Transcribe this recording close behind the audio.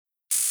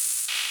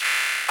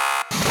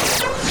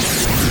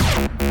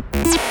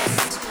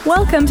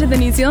Welcome to the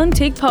New Zealand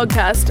Tech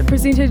Podcast,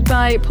 presented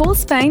by Paul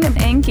Spain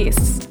and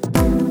guests.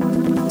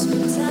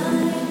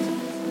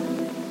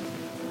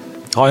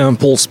 Hi, I'm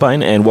Paul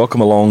Spain, and welcome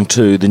along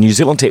to the New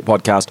Zealand Tech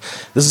Podcast.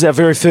 This is our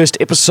very first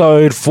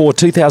episode for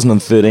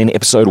 2013,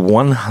 episode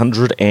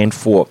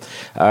 104.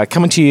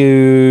 Coming to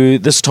you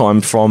this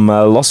time from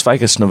Las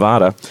Vegas,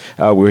 Nevada.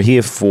 We're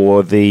here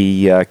for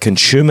the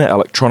Consumer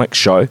Electronics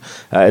Show,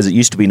 as it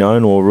used to be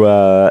known,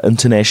 or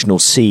International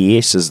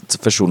CES is its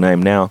official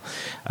name now.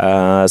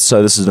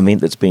 So this is an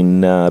event that's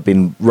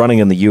been running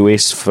in the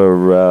US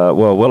for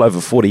well over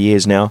 40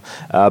 years now,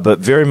 but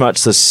very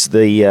much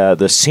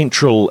the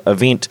central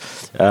event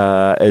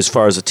as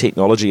far as the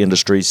technology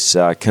industry is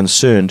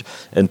concerned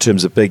in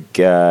terms of big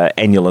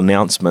annual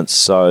announcements.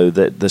 So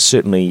that there's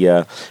certainly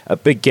a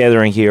big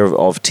gathering here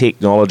of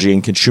technology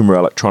and consumer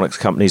electronics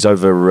companies,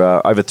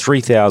 over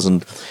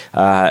 3,000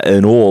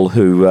 in all,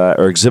 who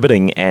are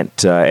exhibiting at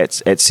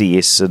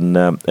CES in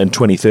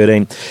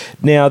 2013.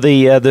 Now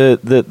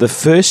the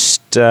first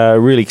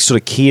really sort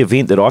of key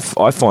event that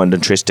I find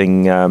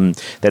interesting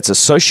that's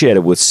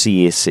associated with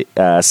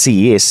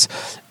CES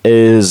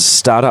is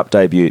Startup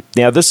Debut.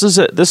 Now, this is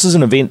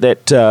an event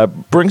that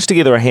brings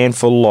together a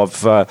handful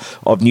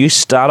of new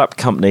startup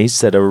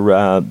companies that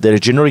are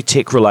generally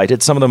tech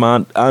related. Some of them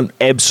aren't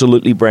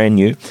absolutely brand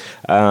new,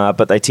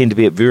 but they tend to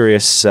be at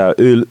various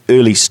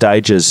early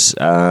stages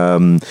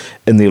in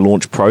their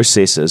launch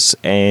processes.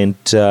 And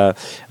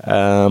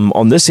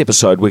on this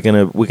episode, we're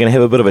gonna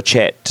have a bit of a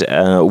chat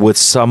with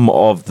some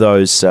of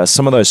those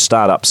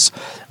startups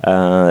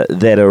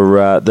that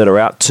are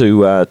out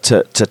to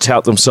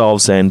tout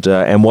themselves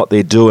and what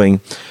they're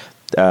doing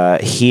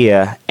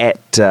here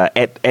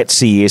at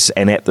CES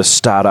and at the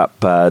Startup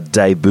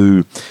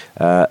Debut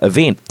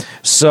event.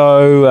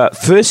 So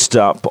first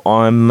up,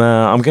 I'm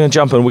going to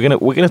jump in. We're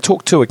going to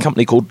talk to a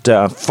company called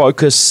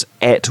Focus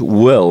at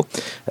Will.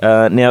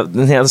 Now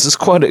this is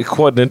quite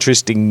an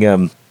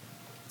interesting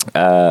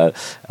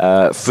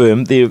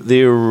firm.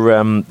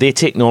 Their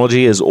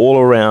technology is all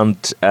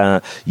around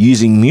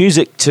using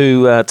music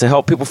to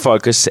help people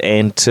focus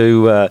and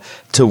to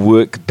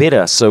work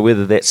better. So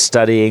whether that's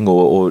studying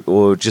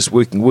or just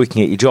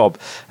working at your job.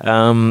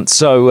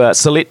 So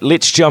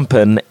let's jump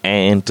in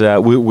and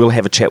we'll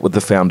have a chat with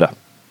the founder.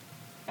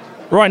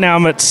 Right now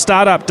I'm at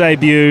Startup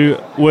Debut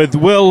with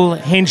Will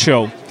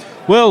Henschel.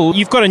 Will,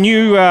 you've got a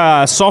new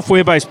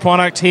software-based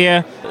product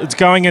here. It's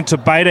going into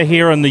beta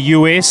here in the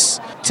US.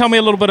 Tell me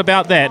a little bit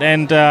about that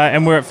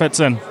and where it fits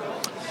in.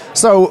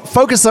 So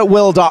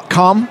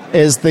focusatwill.com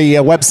is the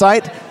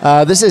website.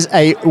 This is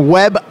a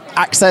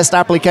web-accessed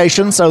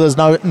application, so there's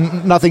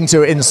nothing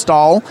to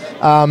install.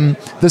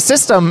 The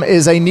system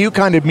is a new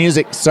kind of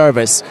music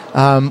service,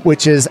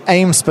 which is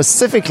aimed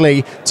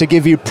specifically to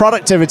give you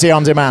productivity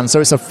on demand. So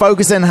it's a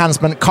focus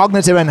enhancement,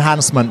 cognitive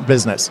enhancement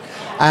business.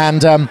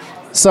 And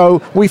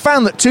so we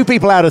found that 2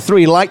 people out of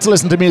 3 like to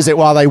listen to music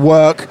while they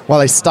work, while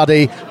they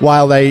study,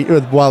 while they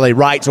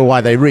write, or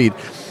while they read.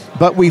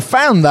 But we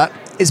found that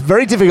it's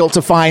very difficult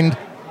to find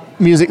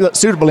music that's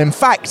suitable. In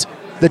fact,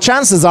 the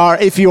chances are,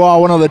 if you are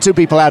one of the 2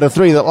 people out of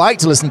 3 that like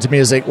to listen to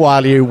music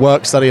while you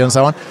work, study, and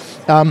so on,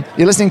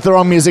 you're listening to the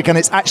wrong music, and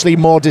it's actually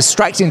more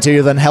distracting to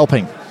you than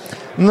helping.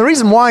 And the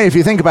reason why, if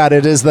you think about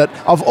it, is that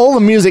of all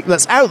the music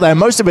that's out there,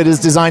 most of it is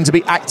designed to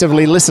be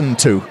actively listened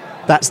to.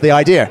 That's the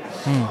idea.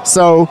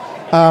 So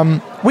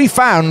we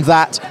found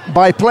that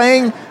by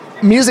playing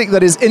music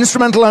that is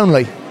instrumental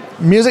only,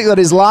 music that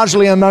is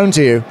largely unknown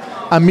to you,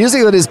 and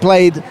music that is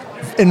played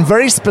in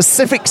very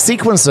specific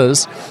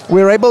sequences,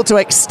 we're able to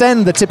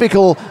extend the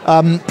typical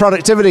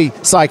productivity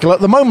cycle. At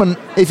the moment,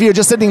 if you're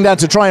just sitting down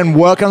to try and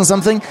work on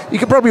something, you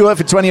could probably work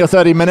for 20 or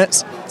 30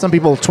 minutes. Some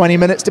people 20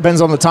 minutes,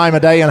 depends on the time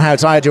of day and how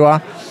tired you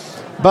are.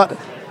 But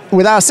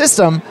with our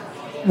system,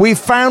 we've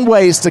found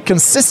ways to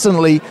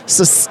consistently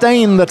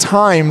sustain the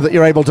time that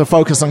you're able to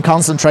focus and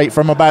concentrate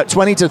from about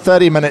 20 to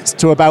 30 minutes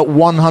to about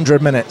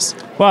 100 minutes.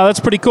 Wow, that's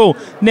pretty cool.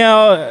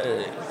 Now,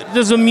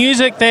 does the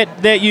music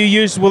that you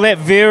use, will that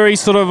vary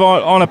sort of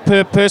on a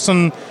per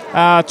person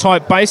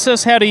type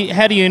basis? How do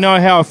you know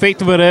how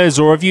effective it is?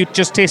 Or have you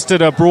just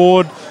tested a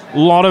broad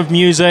lot of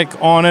music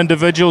on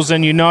individuals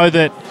and you know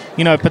that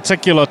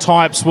particular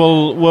types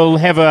will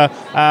have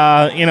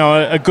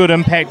a good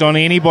impact on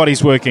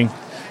anybody's working?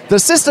 The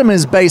system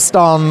is based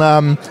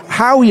on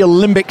how your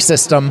limbic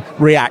system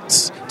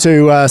reacts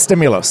to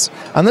stimulus.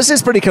 And this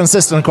is pretty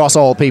consistent across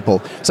all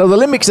people. So the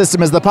limbic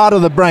system is the part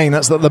of the brain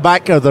that's at the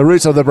back of the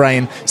root of the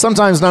brain,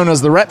 sometimes known as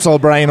the reptile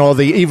brain or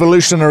the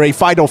evolutionary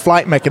fight or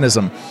flight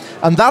mechanism.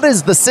 And that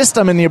is the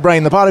system in your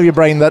brain, the part of your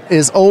brain that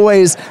is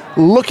always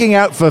looking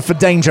out for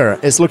danger.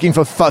 It's looking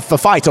for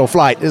fight or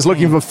flight. It's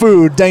looking for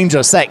food,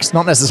 danger, sex,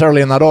 not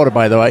necessarily in that order,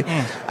 by the way.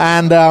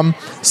 And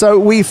so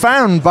we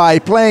found by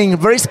playing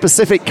very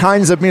specific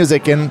kinds of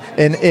music in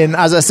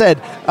as I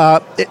said,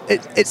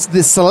 it's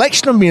the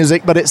selection of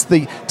music, but it's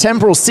the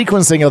temporal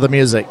sequencing of the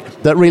music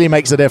that really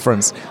makes a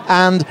difference.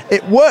 And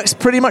it works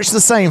pretty much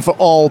the same for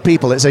all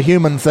people. It's a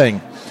human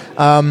thing.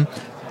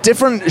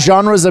 different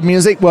genres of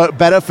music work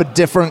better for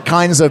different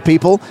kinds of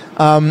people.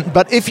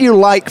 But if you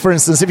like, for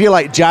instance, if you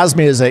like jazz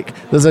music,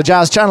 there's a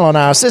jazz channel on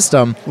our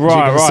system.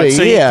 Right.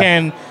 So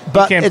here.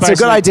 But it's a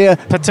good idea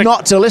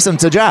not to listen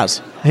to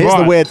jazz. Here's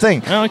the weird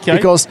thing. Okay.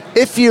 Because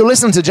if you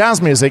listen to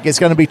jazz music, it's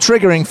going to be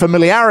triggering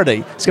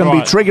familiarity. It's going to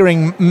be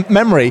triggering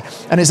memory,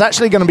 and it's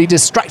actually going to be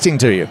distracting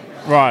to you.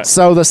 Right.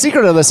 So the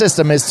secret of the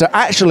system is to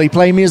actually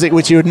play music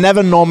which you would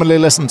never normally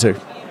listen to.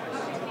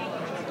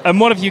 And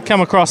what if you come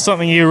across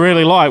something you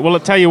really like? Will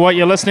it tell you what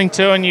you're listening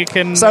to, and you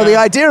can... So the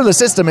idea of the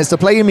system is to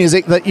play you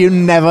music that you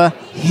never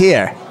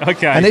hear.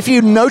 Okay. And if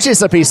you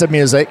notice a piece of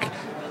music,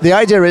 the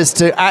idea is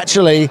to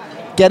actually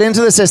get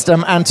into the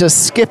system and to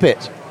skip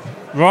it.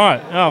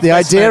 Right. Oh, the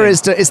idea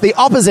is it's the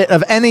opposite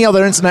of any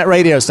other internet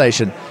radio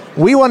station.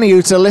 We want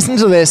you to listen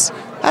to this.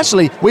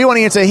 Actually, we want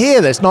you to hear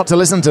this, not to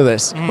listen to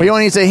this. We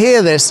want you to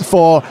hear this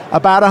for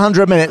about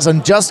 100 minutes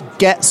and just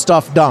get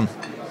stuff done.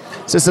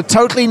 So it's a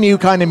totally new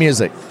kind of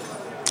music.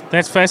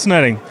 That's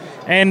fascinating.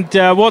 And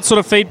what sort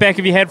of feedback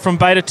have you had from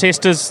beta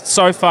testers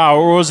so far,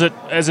 or is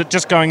it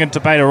just going into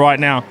beta right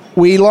now?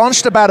 We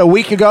launched about a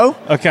week ago,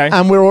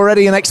 and we're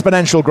already in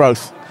exponential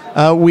growth.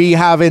 We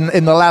have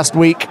in the last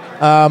week,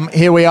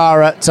 here we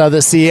are at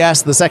the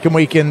CES, the second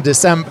week in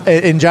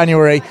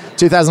January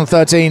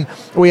 2013.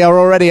 We are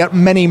already at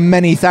many,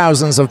 many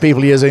thousands of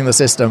people using the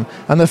system,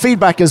 and the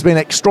feedback has been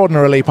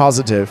extraordinarily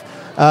positive.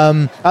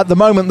 At the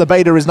moment, the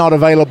beta is not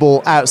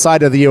available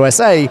outside of the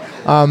USA,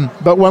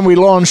 but when we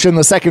launch in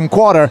the second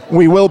quarter,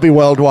 we will be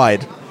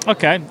worldwide.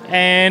 Okay,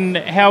 and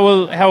how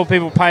will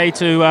people pay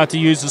to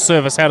use the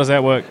service? How does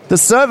that work? The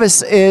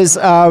service is...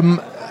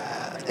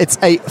 it's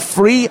a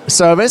free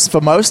service for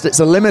most. It's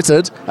a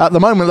limited. At the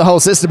moment, the whole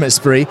system is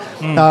free.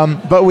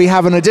 But we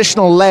have an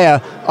additional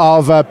layer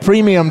of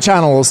premium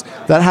channels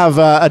that have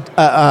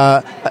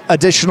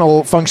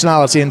additional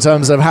functionality in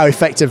terms of how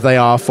effective they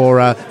are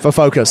for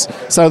focus.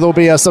 So there'll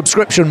be a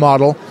subscription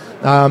model.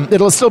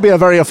 It'll still be a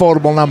very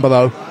affordable number,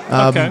 though.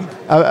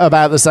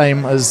 About the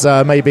same as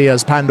maybe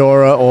as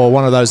Pandora or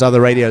one of those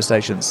other radio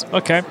stations.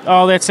 Okay.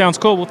 Oh, that sounds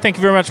cool. Well, thank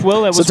you very much,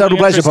 Will. That was a total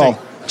pleasure, Paul.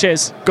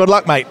 Cheers. Good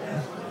luck, mate.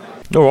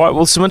 All right,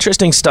 well, some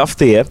interesting stuff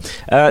there.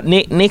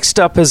 Next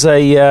up is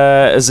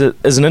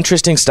an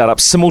interesting startup,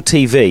 Simul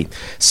TV.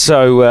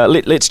 So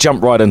let's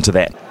jump right into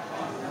that.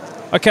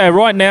 Okay,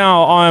 right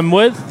now I'm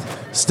with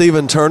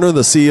Stephen Turner,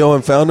 the CEO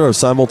and founder of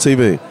Simul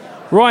TV.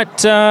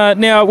 Right,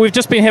 now we've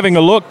just been having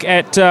a look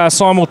at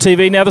Simul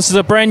TV. Now this is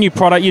a brand new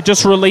product. You're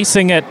just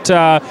releasing it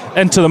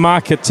into the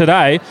market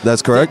today.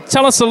 That's correct.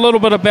 Tell us a little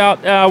bit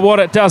about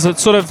what it does. It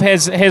sort of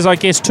has, I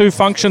guess, two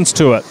functions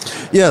to it.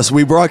 Yes,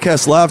 we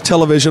broadcast live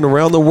television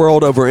around the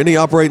world over any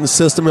operating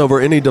system, over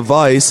any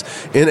device,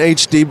 in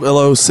HD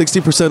below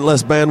 60%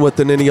 less bandwidth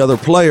than any other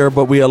player,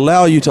 but we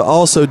allow you to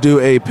also do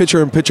a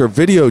picture-in-picture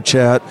video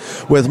chat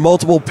with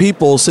multiple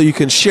people so you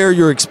can share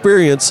your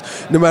experience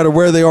no matter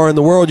where they are in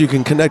the world. You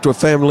can connect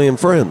with family and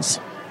friends.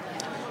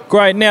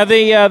 Great. Now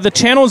the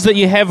channels that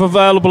you have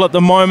available at the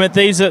moment,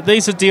 these are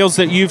deals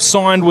that you've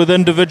signed with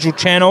individual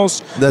channels.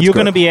 That's You're correct.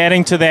 going to be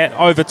adding to that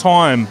over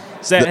time.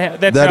 That's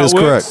that how is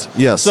it works? correct.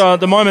 Yes. So at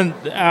the moment,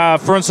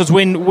 for instance,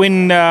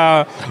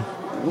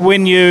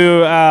 when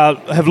you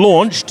have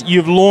launched,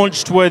 you've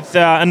launched with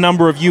a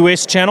number of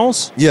US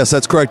channels? Yes,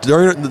 that's correct.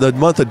 During the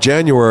month of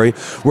January,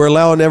 we're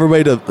allowing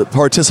everybody to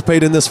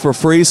participate in this for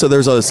free, so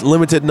there's a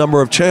limited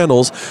number of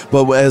channels.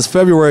 But as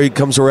February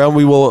comes around,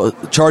 we will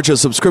charge a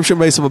subscription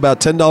base of about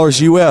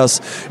 $10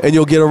 US, and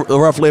you'll get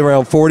roughly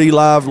around 40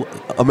 live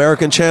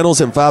American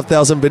channels and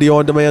 5,000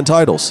 video-on-demand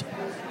titles.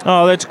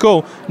 Oh, that's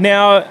cool.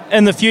 Now,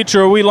 in the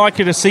future, are we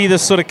likely to see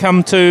this sort of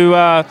come to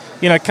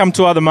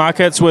other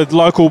markets with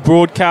local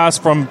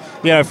broadcasts from,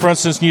 for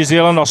instance, New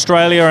Zealand,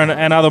 Australia,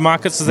 and other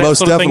markets? Is that Most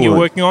sort of definitely. thing you're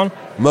working on?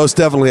 Most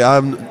definitely.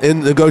 I'm in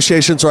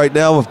negotiations right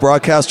now with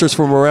broadcasters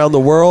from around the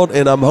world,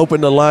 and I'm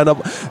hoping to line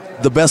up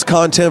the best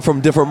content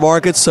from different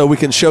markets so we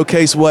can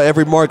showcase what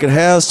every market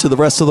has to the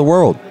rest of the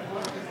world.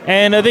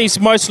 And are these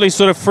mostly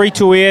sort of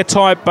free-to-air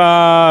type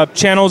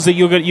channels that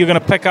you're going to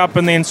pick up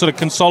and then sort of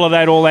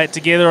consolidate all that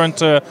together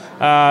into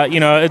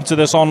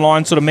this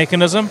online sort of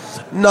mechanism?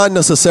 Not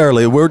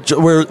necessarily.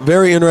 We're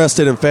very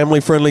interested in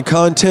family-friendly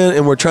content,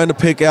 and we're trying to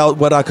pick out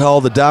what I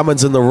call the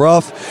diamonds in the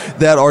rough,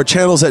 that are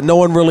channels that no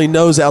one really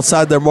knows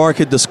outside their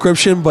market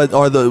description, but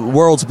are the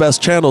world's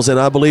best channels, and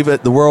I believe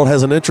that the world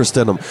has an interest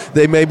in them.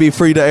 They may be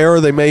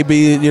free-to-air, they may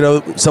be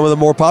some of the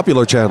more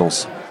popular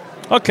channels.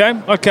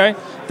 Okay.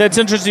 That's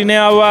interesting.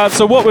 Now,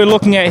 so what we're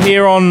looking at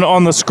here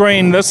on the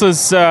screen, this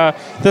is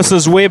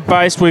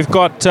web-based. We've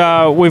got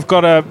the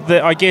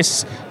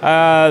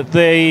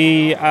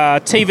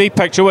TV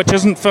picture, which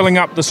isn't filling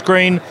up the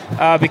screen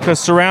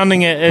because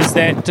surrounding it is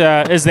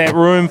that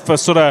room for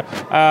sort of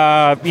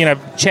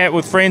chat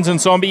with friends and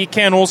so on. But you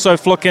can also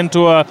flick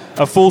into a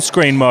full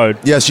screen mode.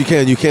 Yes, you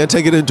can. You can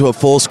take it into a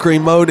full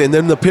screen mode, and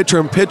then the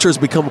picture-in-pictures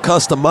become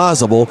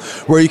customizable,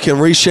 where you can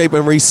reshape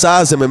and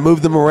resize them and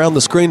move them around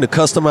the screen to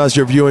customize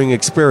your viewing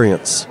experience.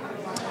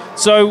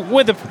 So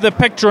with the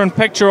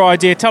picture-in-picture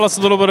idea, tell us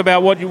a little bit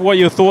about what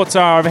your thoughts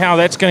are of how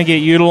that's going to get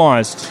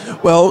utilized.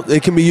 Well,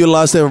 it can be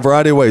utilized in a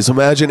variety of ways.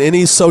 Imagine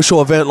any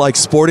social event like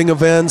sporting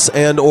events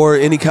and or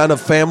any kind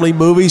of family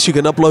movies. You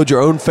can upload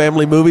your own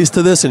family movies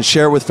to this and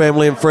share it with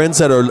family and friends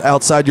that are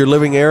outside your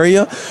living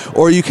area.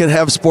 Or you can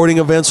have sporting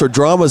events or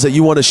dramas that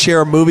you want to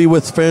share a movie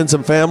with friends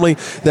and family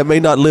that may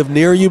not live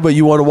near you, but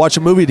you want to watch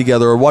a movie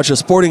together or watch a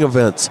sporting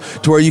event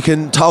to where you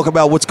can talk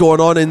about what's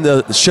going on in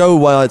the show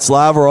while it's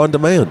live or on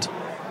demand.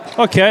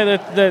 Okay,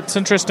 that's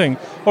interesting.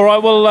 All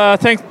right, well,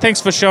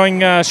 thanks for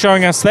showing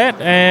us that,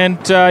 and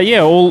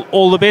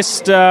all the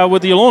best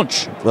with your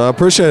launch. I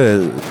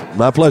appreciate it.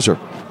 My pleasure.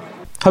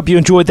 Hope you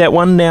enjoyed that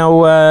one.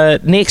 Now,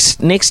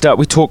 next up,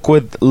 we talk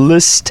with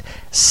List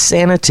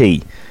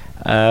Sanity.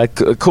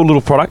 Cool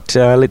little product.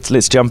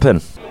 Let's jump in.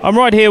 I'm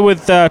right here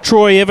with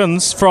Troy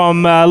Evans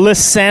from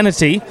List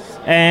Sanity,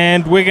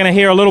 and we're going to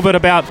hear a little bit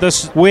about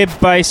this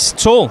web-based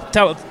tool.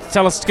 Tell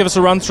us, give us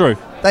a run through.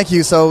 Thank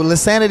you. So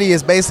Lisanity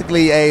is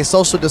basically a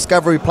social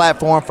discovery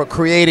platform for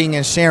creating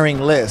and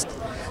sharing lists.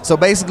 So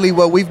basically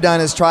what we've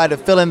done is try to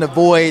fill in the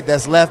void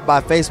that's left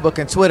by Facebook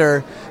and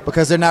Twitter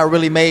because they're not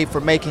really made for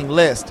making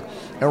lists.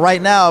 And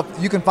right now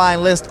you can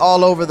find lists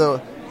all over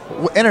the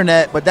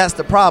internet, but that's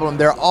the problem.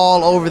 They're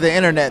all over the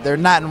internet. They're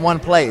not in one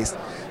place.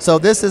 So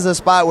this is a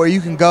spot where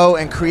you can go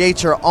and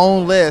create your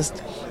own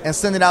list and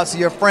send it out to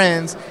your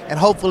friends, and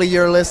hopefully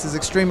your list is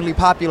extremely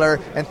popular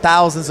and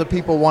thousands of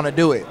people want to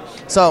do it.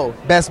 So,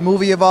 best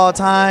movie of all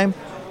time,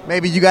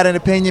 maybe you got an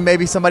opinion,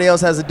 maybe somebody else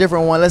has a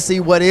different one. Let's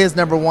see what is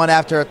number one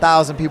after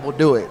 1,000 people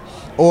do it.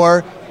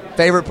 Or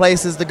favorite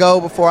places to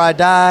go before I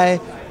die,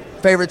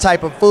 favorite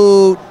type of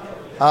food,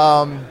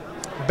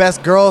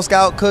 best Girl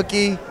Scout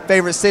cookie,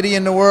 favorite city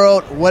in the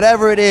world,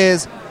 whatever it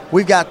is,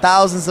 we've got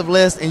thousands of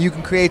lists and you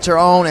can create your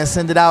own and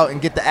send it out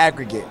and get the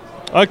aggregate.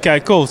 Okay,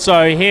 cool.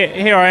 So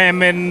here I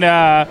am in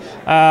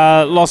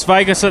Las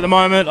Vegas at the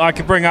moment. I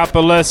could bring up a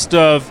list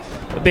of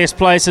best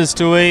places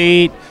to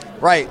eat,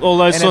 right? All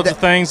those sorts of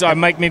things. I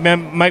make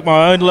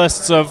my own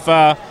lists of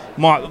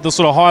the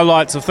sort of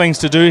highlights of things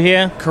to do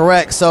here.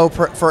 Correct. So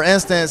for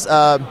instance,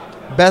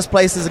 best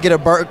places to get a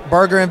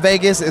burger in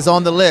Vegas is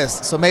on the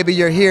list. So maybe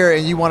you're here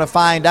and you want to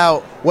find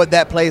out what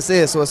that place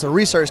is. So it's a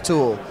research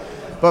tool.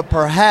 But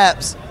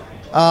perhaps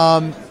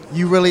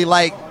you really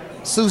like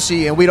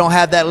sushi and we don't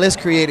have that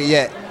list created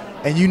yet,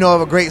 and you know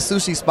of a great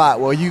sushi spot.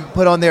 Well, you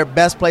put on their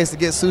best place to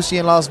get sushi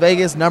in Las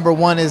Vegas, number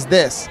one is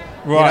this.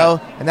 Right. You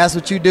know, and that's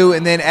what you do.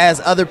 And then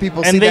as other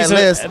people see that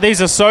list,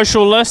 these are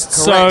social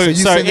lists, correct.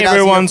 so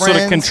everyone sort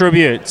of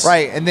contributes,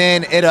 right? And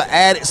then it'll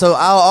add. So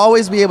I'll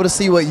always be able to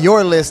see what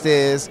your list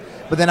is,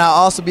 but then I'll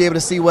also be able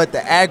to see what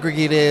the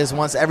aggregate is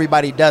once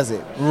everybody does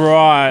it,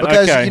 right?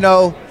 Because okay. you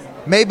know,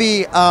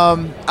 maybe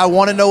I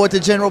want to know what the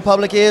general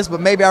public is,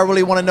 but maybe I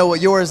really want to know what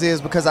yours is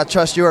because I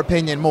trust your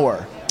opinion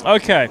more.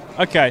 Okay.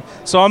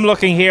 So I'm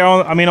looking here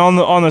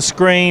on the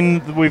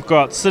screen. We've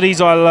got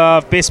cities I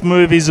love, best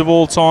movies of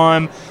all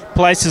time,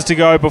 places to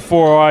go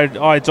before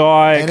I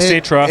die,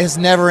 etc. It's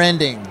never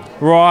ending.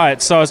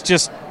 Right. So it's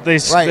just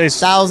these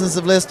thousands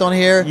of lists on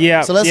here.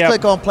 Yeah. So let's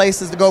click on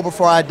places to go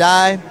before I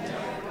die.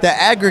 The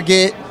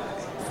aggregate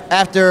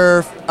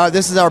after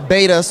this is our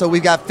beta, so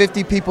we've got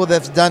 50 people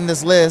that's done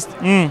this list.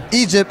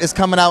 Egypt is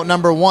coming out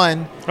number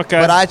one. Okay.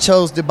 But I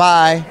chose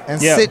Dubai, and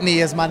Sydney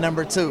is my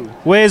number two.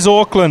 Where's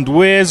Auckland?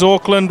 Where's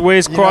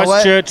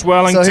Christchurch,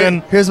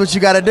 Wellington? So here's what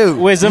you got to do.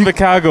 Where's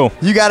Invercargill?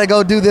 You got to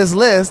go do this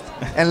list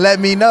and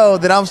let me know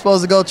that I'm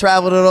supposed to go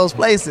travel to those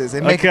places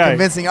and make a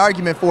convincing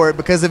argument for it,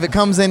 because if it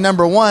comes in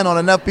number one on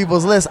enough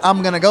people's list,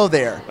 I'm going to go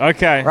there.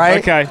 Okay. Right?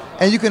 Okay.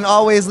 And you can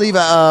always leave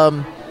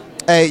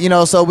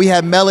so we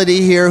have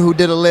Melody here who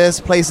did a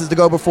list, places to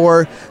go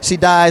before she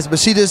dies, but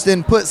she just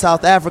didn't put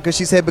South Africa.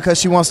 She said because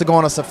she wants to go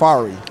on a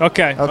safari.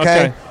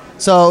 Okay.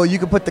 So you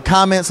can put the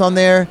comments on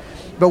there.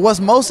 But what's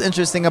most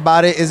interesting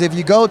about it is if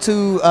you go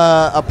to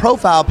a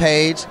profile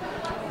page,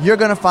 you're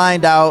going to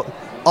find out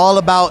all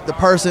about the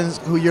persons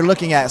who you're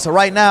looking at. So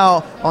right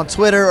now on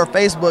Twitter or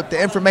Facebook, the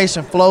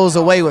information flows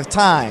away with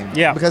time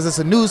because it's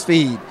a news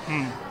feed.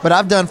 But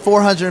I've done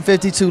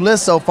 452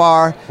 lists so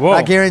far. Whoa,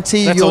 I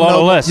guarantee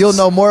you'll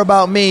know more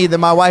about me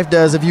than my wife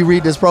does if you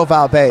read this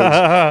profile page,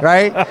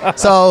 right?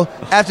 So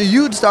after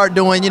you start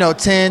doing,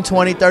 10,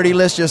 20, 30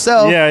 lists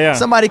yourself,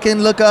 somebody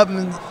can look up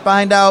and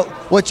find out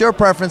what your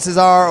preferences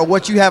are or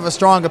what you have a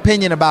strong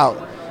opinion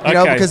about. You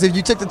know, because if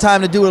you took the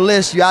time to do a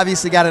list, you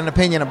obviously got an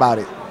opinion about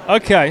it.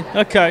 Okay.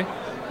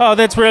 Oh,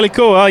 that's really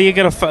cool. Oh, you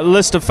get a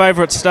list of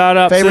favorite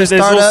startups. There's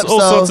all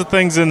sorts of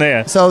things in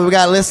there. So we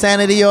got List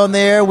Sanity on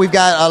there. We've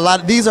got a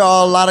lot. These are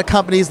all a lot of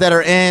companies that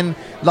are in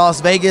Las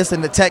Vegas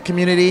in the tech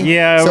community.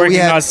 Yeah, so I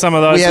recognize some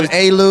of those. We have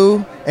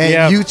Alu.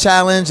 And U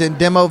Challenge and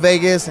Demo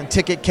Vegas and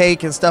Ticket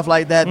Cake and stuff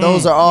like that.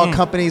 Those are all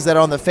companies that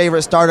are on the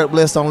favorite startup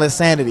list on List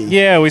Sanity.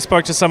 Yeah, we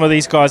spoke to some of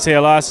these guys here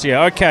last year.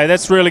 Okay,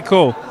 that's really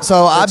cool.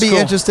 So I'd be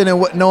interested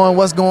in knowing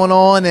what's going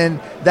on in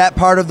that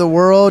part of the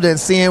world and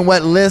seeing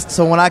what lists.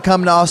 So when I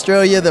come to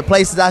Australia, the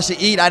places I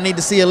should eat, I need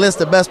to see a list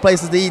of best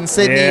places to eat in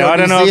Sydney. Yeah, or I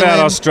don't know about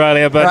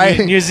Australia, but right?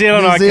 New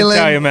Zealand, I can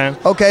tell you, man.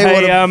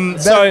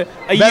 Okay,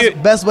 hey,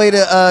 best way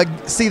to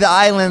see the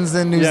islands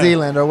in New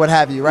Zealand or what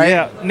have you, right?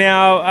 Yeah.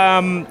 Now,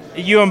 are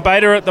you in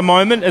beta at the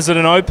moment? Is it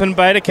an open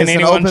beta? Can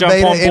anyone jump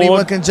on board?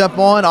 Anyone can jump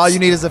on. All you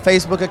need is a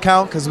Facebook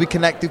account because we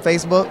connect through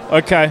Facebook.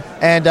 Okay.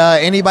 And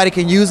anybody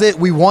can use it.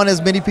 We want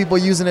as many people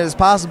using it as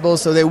possible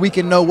so that we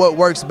can know what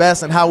works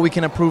best and how we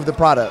can improve the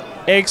product.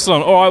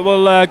 Excellent. All right.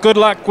 Well, good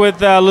luck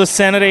with List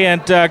Sanity,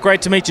 and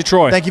great to meet you,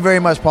 Troy. Thank you very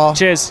much, Paul.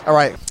 Cheers. All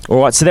right.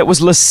 All right, so that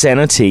was List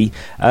Sanity.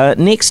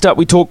 Next up,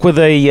 we talk with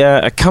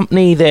a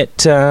company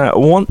that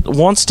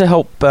wants to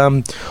help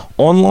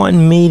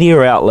online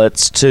media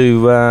outlets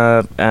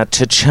to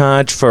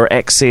charge for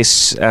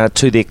access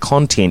to their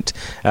content.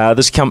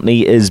 This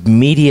company is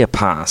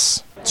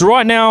MediaPass. So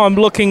right now I'm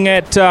looking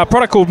at a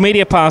product called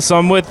MediaPass.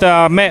 I'm with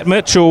Matt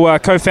Mitchell,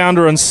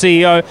 co-founder and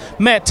CEO.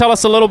 Matt, tell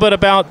us a little bit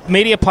about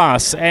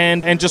MediaPass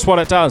and just what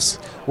it does.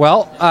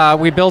 Well,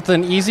 we built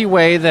an easy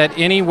way that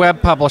any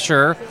web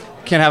publisher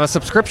can have a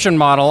subscription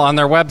model on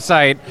their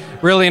website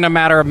really in a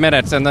matter of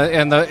minutes, and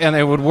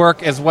it would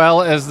work as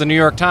well as the New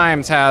York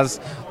Times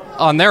has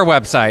on their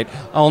website,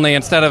 only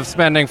instead of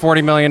spending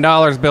 $40 million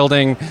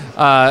building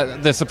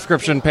the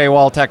subscription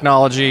paywall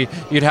technology,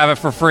 you'd have it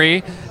for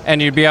free,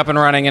 and you'd be up and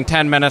running in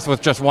 10 minutes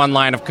with just one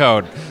line of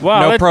code.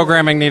 Wow, no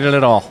programming needed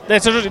at all.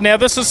 Now,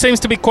 this seems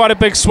to be quite a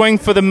big swing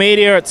for the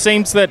media. It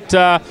seems that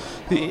a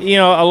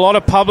lot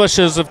of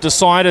publishers have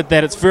decided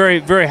that it's very,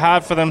 very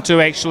hard for them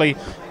to actually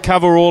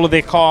cover all of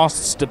their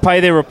costs, to pay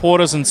their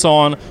reporters and so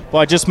on,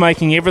 by just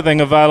making everything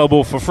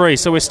available for free.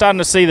 So we're starting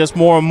to see this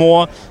more and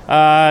more.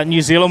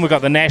 New Zealand, we've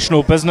got the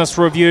National Business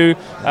Review,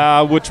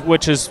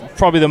 which is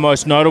probably the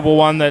most notable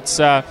one that's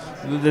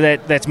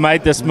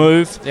made this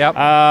move. Yep.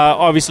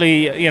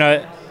 Obviously,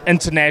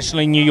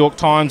 internationally, New York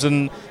Times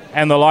and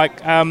the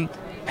like.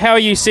 How are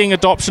you seeing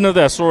adoption of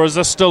this, or is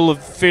this still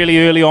fairly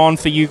early on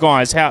for you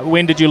guys?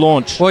 When did you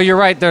launch? Well, you're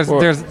right. There's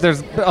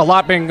a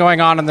lot been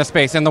going on in this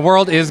space, and the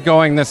world is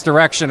going this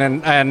direction.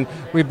 And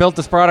we built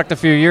this product a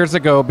few years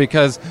ago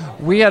because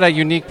we had a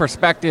unique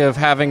perspective,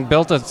 having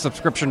built a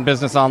subscription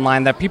business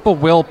online, that people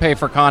will pay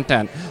for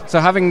content. So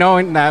having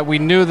known that, we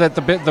knew that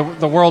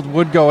the world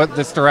would go at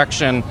this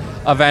direction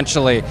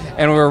eventually,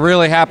 and we were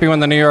really happy when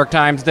the New York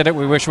Times did it.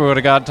 We wish we would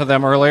have got to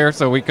them earlier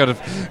so we could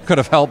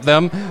have helped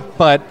them.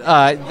 But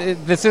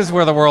this is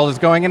where the world is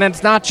going, and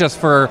it's not just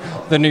for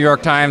the New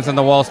York Times and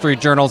the Wall Street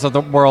Journals of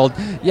the world.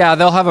 Yeah,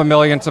 they'll have 1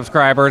 million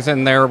subscribers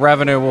and their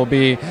revenue will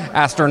be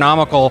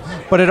astronomical,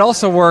 but it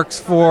also works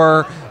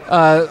for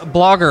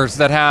bloggers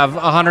that have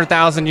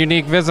 100,000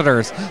 unique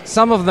visitors.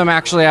 Some of them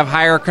actually have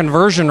higher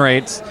conversion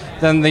rates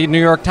than the New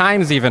York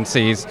Times even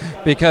sees,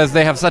 because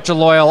they have such a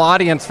loyal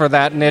audience for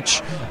that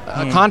niche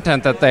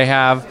content that they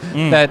have,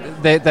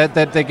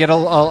 that they get a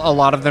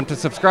lot of them to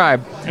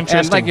subscribe.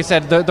 And like you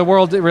said, the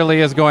world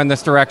really is going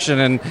this direction,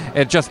 and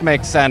it just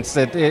makes sense.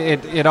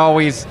 It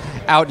always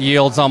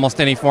out-yields almost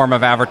any form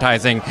of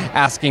advertising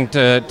asking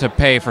to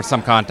pay for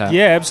some content.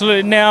 Yeah,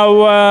 absolutely.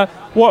 Now,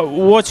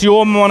 what's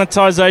your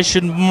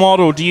monetization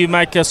model? Do you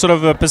make a sort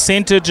of a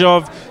percentage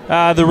of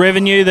the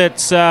revenue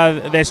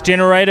that's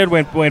generated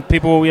when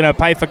people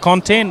pay for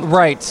content?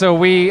 Right. So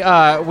we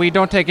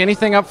don't take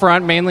anything up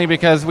front, mainly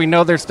because we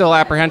know there's still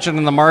apprehension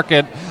in the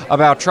market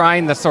about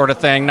trying this sort of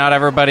thing. Not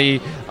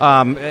everybody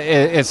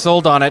is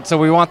sold on it, so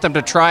we want them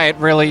to try it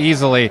really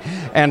easily.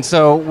 And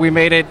so we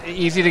made it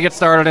easy to get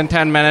started in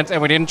 10 minutes,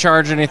 and we didn't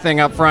charge anything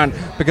up front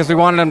because we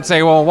wanted them to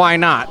say, well, why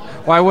not?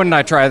 Why wouldn't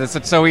I try this?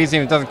 It's so easy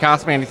and it doesn't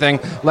cost me anything.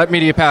 Let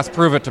MediaPass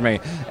prove it to me.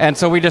 And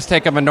so we just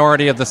take a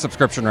minority of the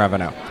subscription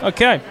revenue.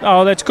 Okay.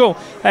 Oh, that's cool.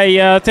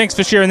 Hey, thanks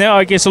for sharing that.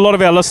 I guess a lot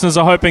of our listeners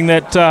are hoping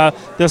that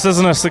this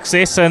isn't a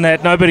success and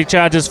that nobody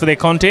charges for their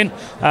content.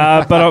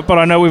 But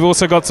I know we've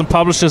also got some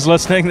publishers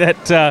listening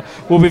that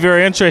will be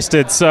very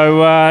interested.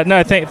 So,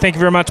 thank you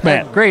very much,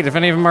 Matt. Great. If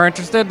any of them are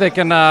interested, they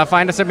can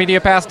find us at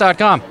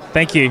MediaPass.com.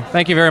 Thank you.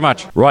 Thank you very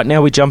much. Right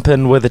now we jump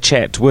in with a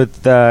chat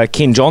with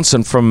Ken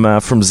Johnson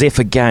from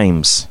Zephyr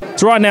Games.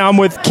 So right now I'm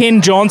with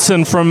Ken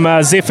Johnson from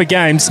Zephyr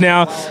Games.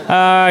 Now,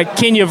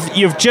 Ken,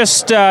 you've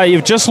just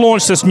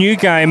launched this new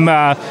game,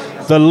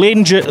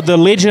 The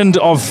Legend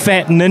of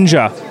Fat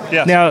Ninja.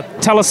 Yes. Now,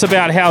 tell us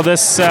about how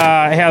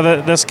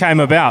this came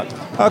about.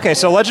 Okay,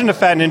 so Legend of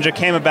Fat Ninja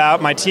came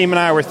about. My team and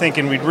I were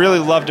thinking we'd really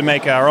love to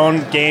make our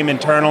own game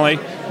internally.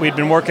 We'd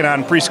been working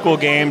on preschool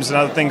games and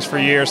other things for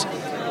years.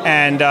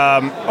 And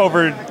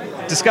over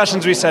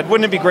discussions, we said,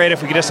 wouldn't it be great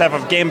if we could just have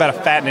a game about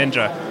a fat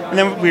ninja? And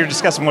then we were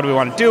discussing what do we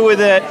want to do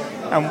with it.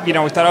 And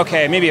we thought,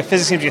 okay, maybe a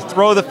physics game, you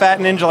throw the fat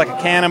ninja like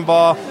a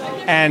cannonball.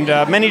 And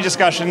many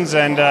discussions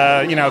and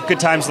good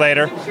times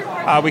later,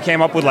 we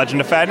came up with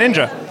Legend of Fat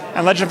Ninja.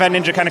 And Legend of Fat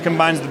Ninja kind of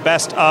combines the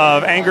best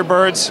of Angry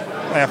Birds,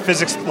 a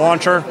physics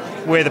launcher,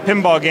 with a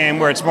pinball game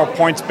where it's more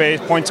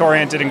points-based,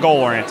 points-oriented, and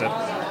goal-oriented.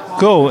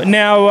 Cool.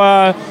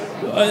 Now,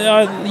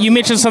 you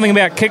mentioned something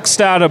about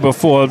Kickstarter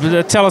before.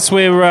 Tell us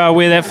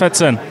where that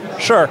fits in.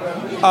 Sure.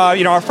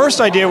 Our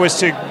first idea was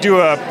to do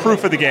a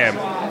proof of the game.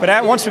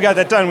 But once we got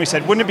that done, we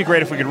said, wouldn't it be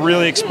great if we could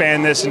really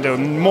expand this into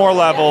more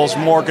levels,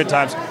 more good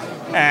times?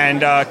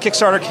 And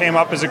Kickstarter came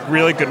up as a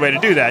really good way to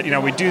do that.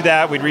 We'd do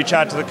that, we'd reach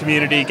out to the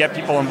community, get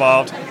people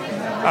involved.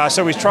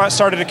 So we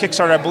started a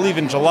Kickstarter, I believe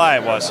in July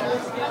it was.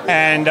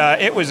 And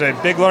it was a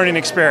big learning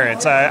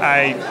experience.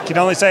 I can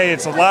only say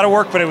it's a lot of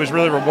work, but it was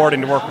really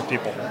rewarding to work with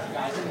people.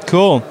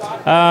 Cool.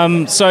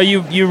 So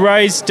you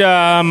raised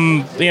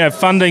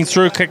funding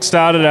through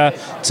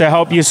Kickstarter to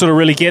help you sort of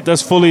really get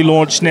this fully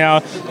launched.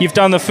 Now you've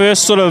done the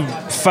first sort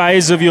of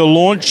phase of your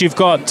launch. You've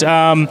got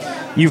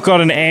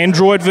an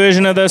Android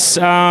version of this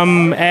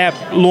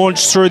app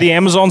launched through the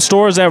Amazon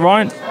store. Is that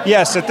right?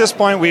 Yes. At this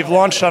point, we've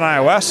launched on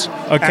iOS.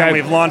 Okay. And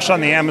we've launched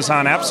on the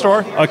Amazon App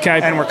Store.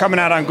 Okay. And we're coming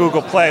out on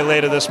Google Play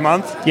later this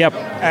month. Yep.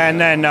 And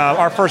then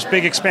our first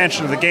big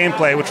expansion of the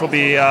gameplay, which will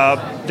be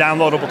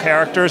downloadable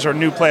characters or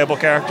new playable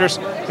characters,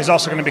 is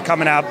also going to be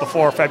coming out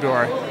before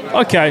February.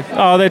 Okay.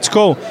 Oh, that's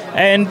cool.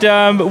 And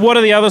what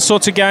are the other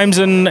sorts of games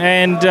and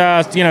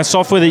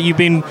software that you've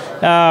been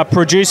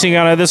producing?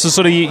 I know this is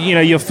sort of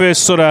your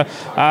first sort of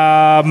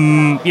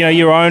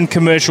your own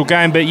commercial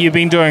game, but you've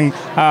been doing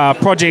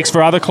projects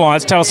for other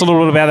clients. Tell us a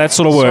little bit about that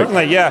sort of work.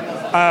 Certainly,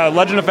 yeah.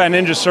 Legend of Fat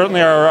Ninja is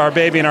certainly our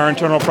baby and our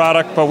internal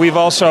product, but we've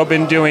also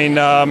been doing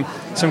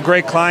some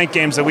great client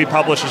games that we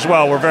publish as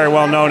well. We're very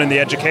well known in the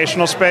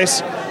educational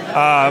space.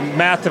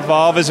 Math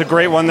Evolve is a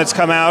great one that's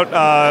come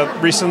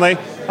out recently.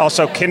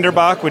 Also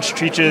Kinderbach, which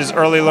teaches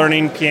early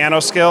learning piano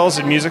skills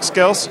and music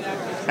skills.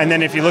 And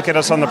then if you look at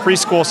us on the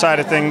preschool side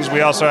of things,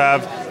 we also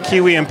have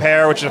Kiwi and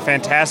Pear, which is a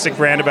fantastic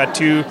brand about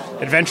two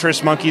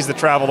adventurous monkeys that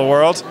travel the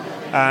world.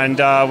 And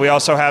we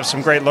also have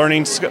some great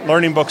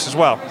learning books as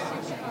well.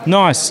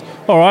 Nice.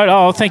 All right.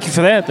 Oh, thank you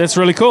for that. That's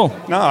really cool.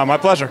 No, my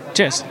pleasure.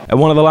 Cheers. And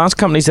one of the last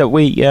companies that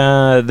we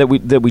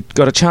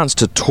got a chance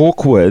to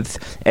talk with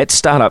at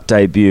Startup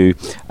Debut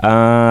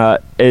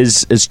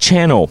is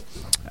Chnl.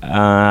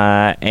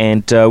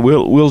 And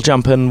we'll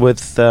jump in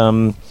with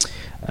one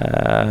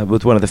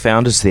of the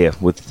founders there,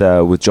 with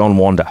John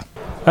Wander.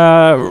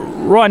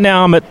 Right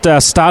now I'm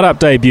at Startup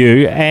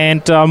Debut,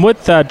 and I'm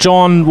with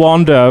John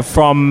Wander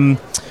from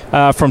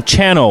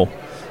Chnl.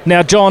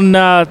 Now, John,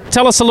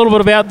 tell us a little bit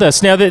about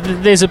this. Now,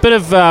 there's a bit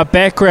of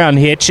background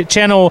here.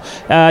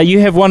 Chnl, you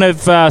have one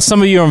of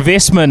some of your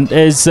investment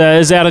is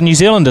out of New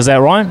Zealand. Is that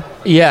right?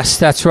 Yes,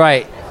 that's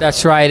right.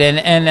 That's right.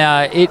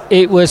 And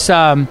it was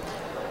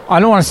I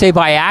don't want to say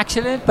by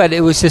accident, but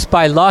it was just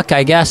by luck,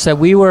 I guess. That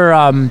we were.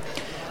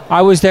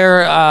 I was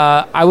there.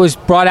 I was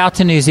brought out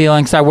to New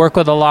Zealand because I work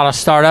with a lot of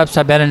startups.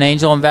 I've been an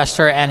angel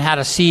investor and had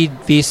a seed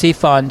VC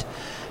fund.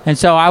 And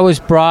so I was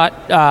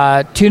brought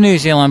to New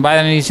Zealand by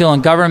the New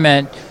Zealand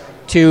government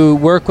to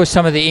work with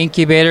some of the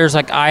incubators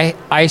like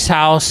Ice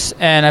House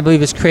and I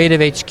believe it's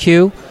Creative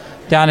HQ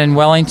down in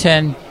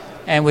Wellington,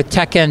 and with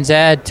Tech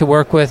NZ to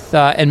work with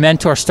and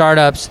mentor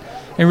startups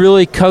and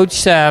really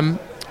coach them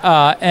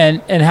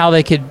and how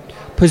they could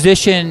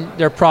position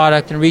their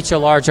product and reach a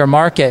larger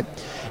market.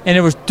 And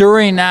it was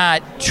during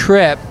that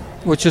trip,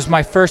 which was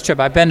my first trip.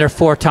 I've been there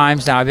 4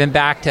 times now. I've been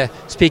back to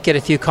speak at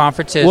a few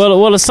conferences.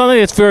 Well, it's something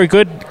that's very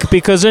good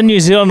because in New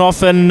Zealand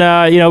often,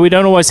 we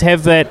don't always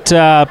have that,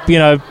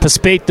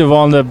 perspective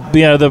on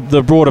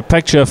the broader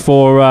picture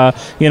for,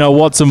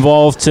 what's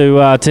involved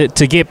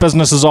to get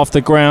businesses off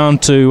the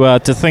ground, to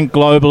think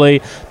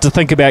globally, to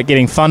think about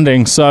getting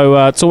funding.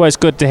 So it's always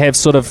good to have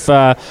sort of,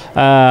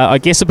 I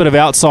guess, a bit of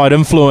outside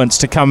influence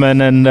to come in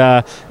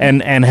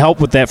and help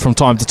with that from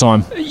time to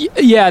time.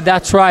 Yeah,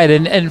 that's right.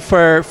 And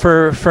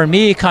for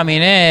me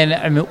coming in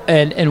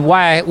and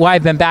why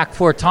I've been back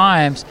 4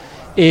 times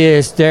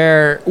is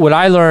what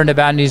I learned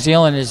about New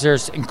Zealand is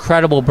there's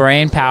incredible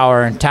brain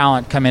power and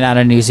talent coming out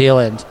of New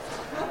Zealand.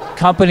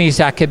 Companies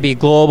that could be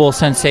global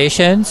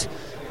sensations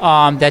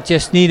that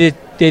just need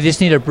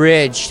a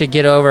bridge to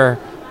get over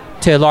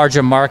to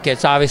larger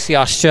markets. Obviously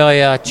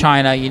Australia,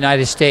 China,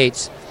 United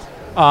States.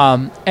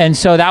 And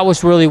so that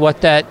was really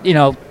what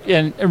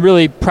and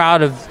really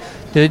proud of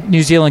the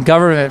New Zealand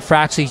government for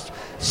actually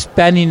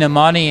spending the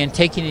money and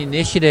taking the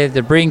initiative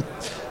to bring,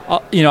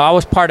 I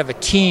was part of a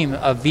team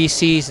of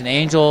VCs and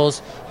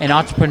angels and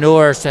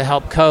entrepreneurs to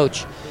help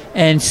coach.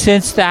 And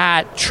since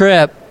that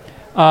trip,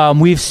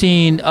 we've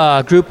seen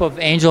a group of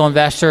angel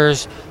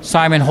investors,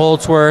 Simon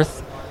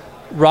Holdsworth,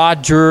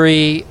 Rod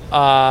Drury,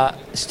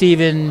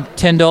 Stephen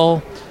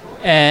Tyndall,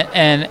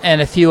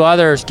 and a few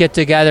others get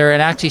together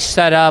and actually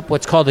set up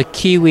what's called a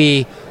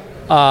Kiwi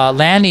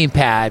landing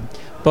pad,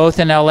 both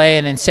in LA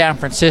and in San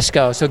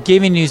Francisco. So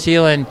giving New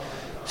Zealand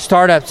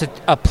startups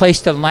a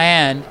place to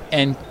land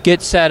and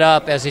get set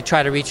up as they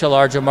try to reach a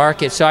larger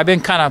market. So I've been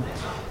kind of,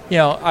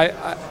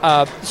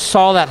 I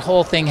saw that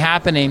whole thing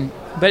happening.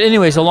 But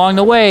anyways, along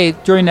the way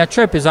during that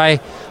trip is I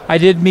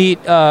did meet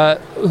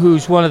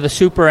who's one of the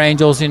super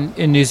angels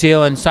in New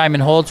Zealand,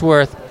 Simon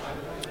Holdsworth,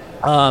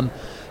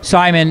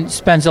 Simon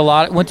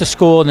went to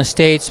school in the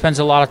States, spends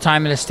a lot of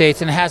time in the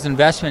States, and has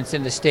investments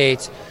in the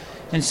States.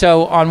 And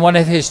so on one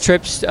of his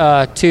trips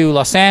to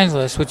Los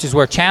Angeles, which is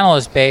where Chnl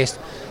is based,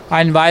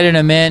 I invited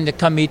him in to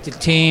come meet the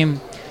team,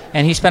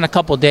 and he spent a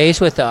couple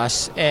days with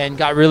us and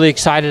got really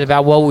excited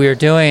about what we were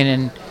doing,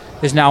 and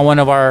is now one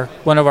of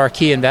our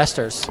key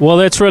investors. Well,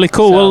 that's really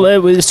cool. So,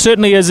 well, it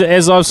certainly as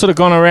I've sort of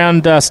gone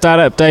around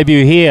Startup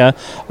Debut here,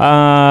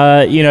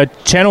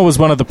 Chnl was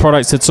one of the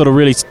products that sort of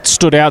really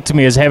stood out to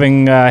me as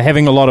having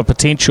a lot of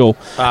potential.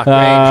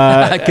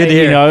 Great. Good to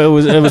hear. It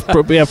was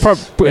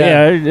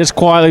it's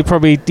quietly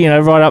probably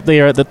right up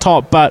there at the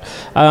top. But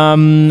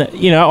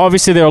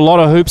obviously there are a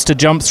lot of hoops to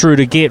jump through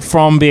to get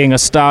from being a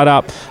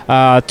startup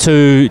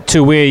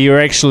to where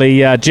you're actually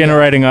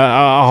generating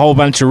a whole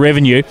bunch of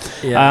revenue.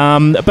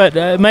 Yeah. But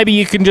maybe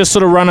you can just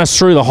sort of run us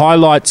through the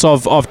highlights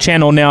of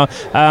Chnl. Now,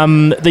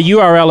 the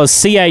URL is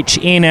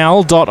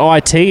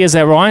Chnl.it, is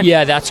that right?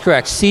 Yeah, that's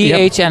correct.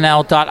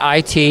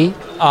 Chnl.it.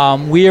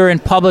 We are in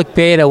public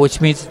beta, which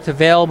means it's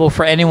available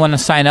for anyone to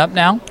sign up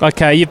now.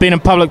 Okay, you've been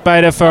in public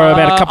beta for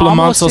about a couple of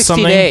months or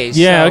something? Almost 60 days.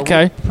 Yeah, so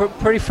okay.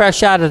 Pretty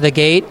fresh out of the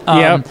gate.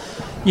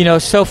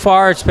 So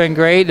far it's been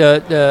great.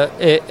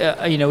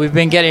 We've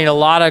been getting a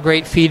lot of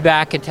great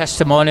feedback and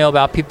testimonial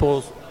about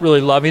people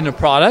really loving the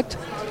product.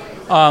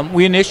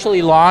 We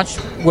initially launched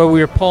where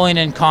we were pulling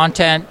in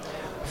content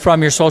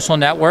from your social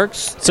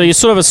networks. So you're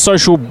sort of a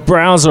social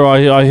browser,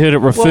 I heard it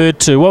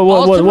referred to.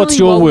 What's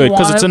your word?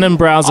 Because it's an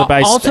in-browser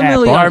based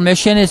ultimately, app, right? our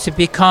mission is to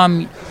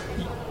become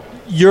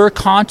your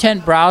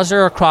content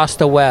browser across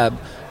the web.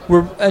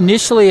 We're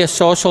initially a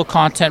social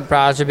content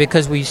browser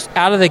because we,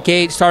 out of the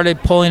gate, started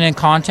pulling in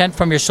content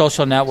from your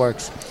social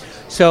networks.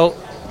 So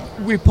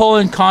we pull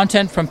in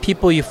content from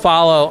people you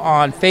follow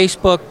on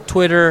Facebook,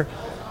 Twitter,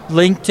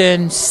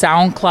 LinkedIn,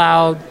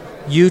 SoundCloud,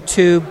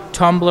 YouTube,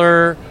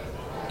 Tumblr,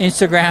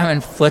 Instagram,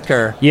 and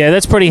Flickr. Yeah,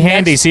 that's pretty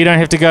handy, so you don't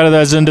have to go to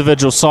those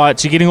individual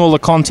sites. You're getting all the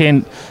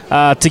content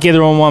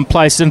together in one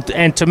place.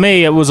 And to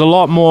me, it was a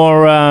lot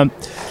more...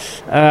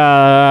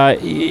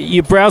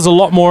 you browse a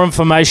lot more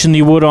information than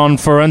you would on,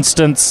 for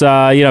instance,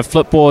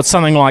 Flipboard,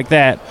 something like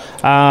that.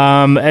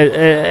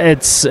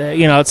 It's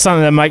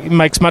something that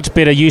makes much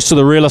better use of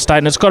the real estate,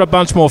 and it's got a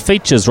bunch more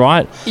features,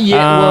 right?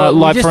 Yeah,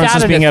 like for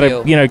instance, being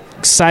able to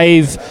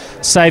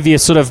save your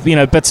sort of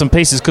bits and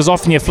pieces, because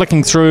often you're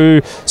flicking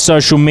through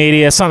social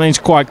media, something's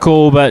quite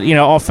cool, but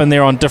often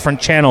they're on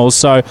different channels.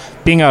 So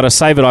being able to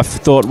save it, I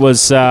thought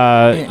was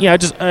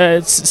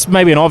it's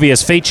maybe an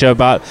obvious feature,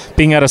 but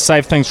being able to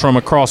save things from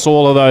across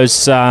all of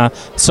those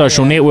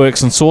social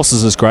networks and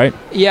sources is great.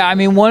 Yeah, I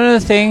mean, one of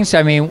the things,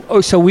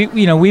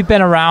 we've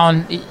been around.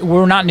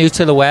 We're not new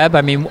to the web.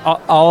 I mean,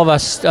 all of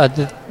us,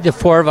 the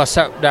four of us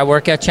that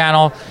work at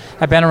Chnl,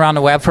 have been around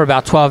the web for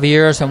about 12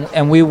 years,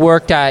 and we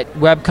worked at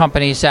web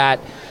companies that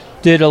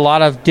did a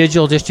lot of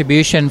digital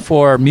distribution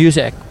for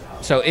music.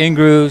 So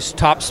Ingrooves,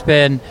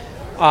 Topspin.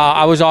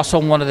 I was also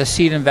one of the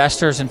seed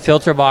investors in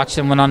Filterbox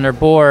and went on their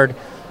board,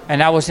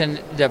 and that was in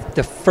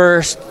the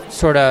first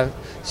sort of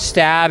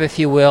stab, if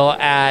you will,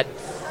 at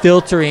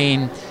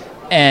filtering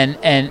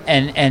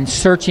and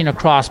searching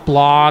across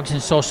blogs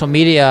and social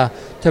media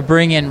to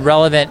bring in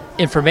relevant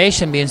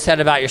information being said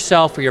about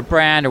yourself or your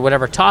brand or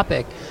whatever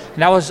topic.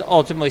 And that was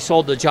ultimately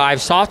sold to Jive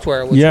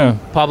Software, which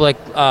went public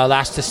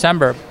last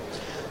December.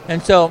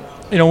 And so,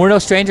 we're no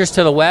strangers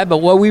to the web, but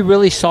what we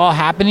really saw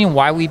happening,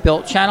 why we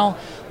built Chnl,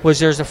 was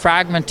there's a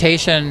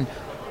fragmentation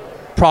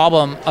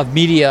problem of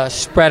media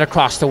spread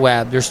across the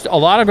web. There's a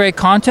lot of great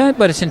content,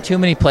 but it's in too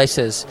many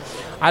places.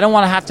 I don't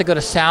want to have to go to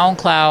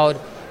SoundCloud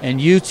and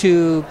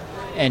YouTube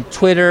and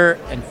Twitter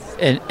and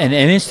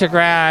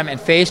Instagram and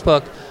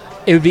Facebook.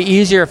 It would be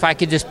easier if I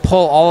could just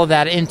pull all of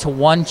that into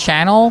one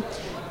channel,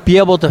 be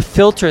able to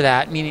filter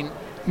that, meaning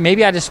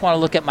maybe I just want to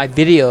look at my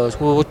videos.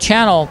 Well, with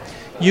Chnl,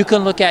 you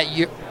can look at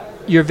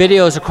your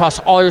videos across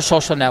all your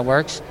social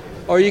networks,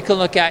 or you can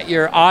look at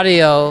your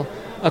audio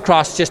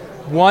across just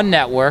one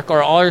network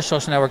or all your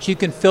social networks. You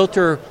can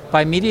filter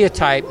by media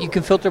type, you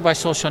can filter by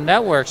social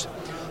networks.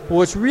 But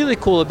what's really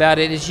cool about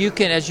it is you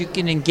can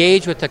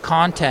engage with the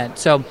content.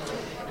 So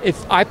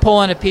if I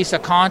pull in a piece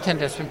of content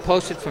that's been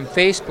posted from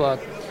Facebook,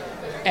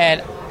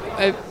 and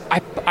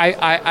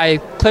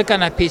I click on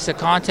that piece of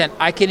content,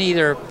 I can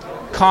either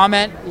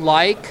comment,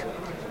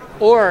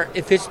 or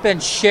if it's been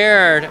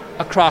shared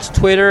across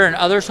Twitter and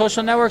other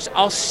social networks,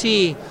 I'll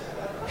see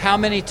how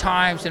many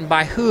times and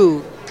by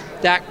who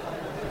that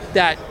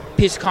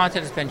piece of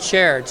content has been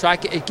shared. So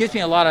it gives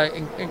me a lot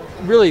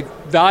of really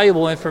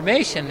valuable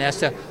information as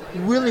to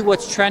really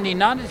what's trending,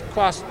 not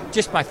across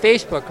just my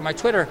Facebook or my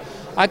Twitter.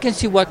 I can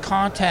see what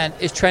content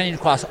is trending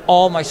across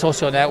all my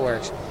social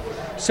networks.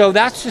 So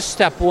that's just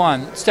step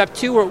one. Step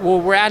two,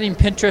 we're adding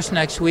Pinterest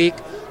next week.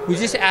 We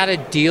just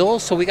added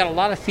deals, so we got a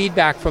lot of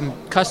feedback from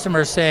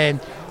customers saying,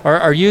 or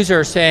our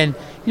users saying,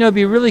 it'd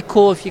be really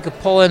cool if you could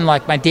pull in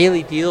like my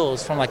daily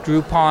deals from like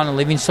Groupon and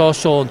Living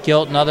Social and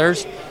Gilt and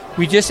others.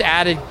 We just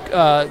added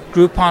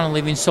Groupon and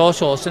Living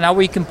Social, so now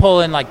we can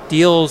pull in like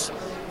deals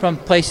from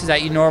places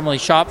that you normally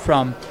shop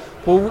from.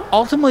 Well,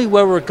 ultimately,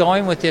 where we're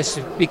going with this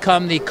is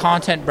become the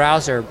content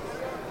browser.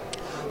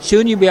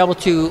 Soon you'll be able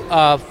to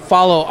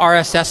follow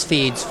RSS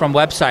feeds from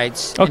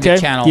websites in the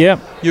channel. Yeah.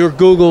 Your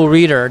Google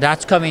Reader,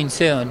 that's coming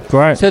soon.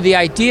 Right. So the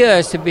idea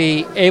is to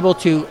be able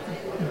to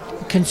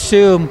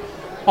consume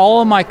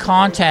all of my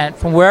content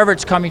from wherever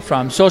it's coming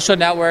from, social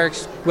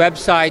networks,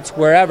 websites,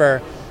 wherever,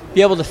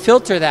 be able to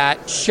filter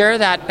that, share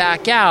that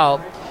back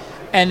out,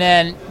 and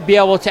then be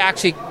able to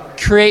actually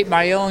create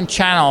my own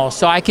channel.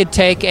 So I could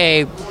take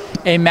a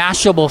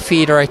Mashable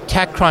feed or a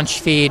TechCrunch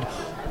feed,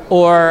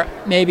 or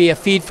maybe a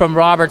feed from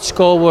Robert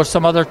Scoble or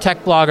some other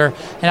tech blogger,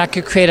 and I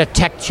could create a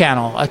tech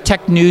channel, a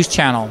tech news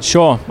channel.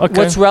 Sure,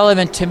 okay. What's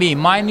relevant to me?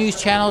 My news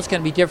channel is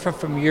going to be different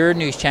from your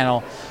news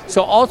channel.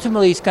 So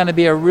ultimately, it's going to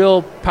be a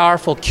real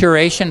powerful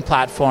curation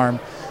platform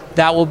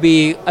that will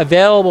be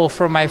available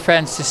for my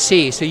friends to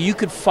see. So you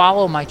could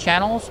follow my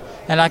channels,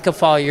 and I could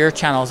follow your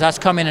channels. That's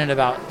coming in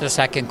about the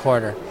second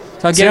quarter.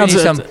 So I'm giving you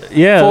some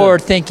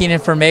forward-thinking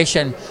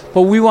information.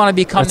 But we want to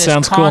become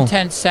this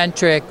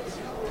content-centric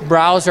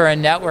browser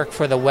and network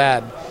for the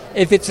web.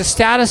 If it's a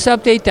status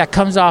update that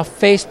comes off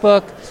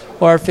Facebook,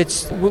 or if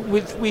it's,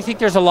 we think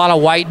there's a lot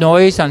of white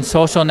noise on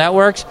social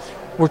networks,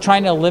 we're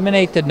trying to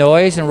eliminate the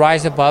noise and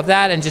rise above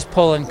that and just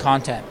pull in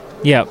content.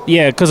 Yeah,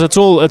 because it's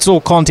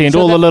all content.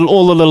 So all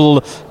the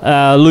little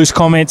loose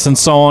comments and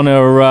so on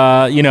are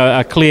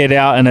are cleared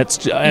out, and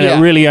it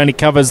really only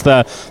covers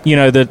the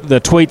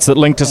tweets that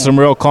link to some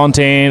real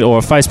content, or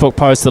a Facebook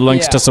post that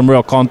links to some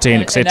real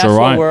content, etc. That's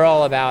right? What we're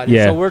all about.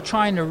 Yeah. So we're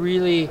trying to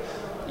really,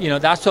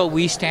 that's what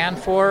we stand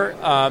for.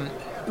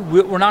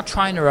 We're not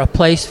trying to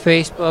replace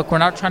Facebook. We're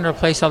not trying to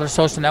replace other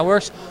social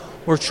networks.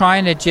 We're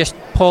trying to just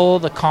pull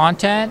the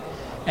content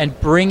and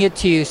bring it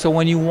to you. So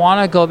when you want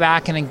to go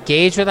back and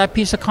engage with that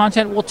piece of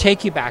content, we'll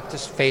take you back to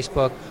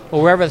Facebook or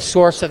wherever the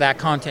source of that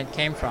content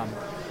came from.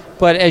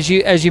 But as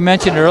you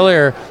mentioned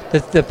earlier,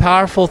 the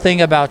powerful thing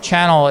about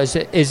Channel is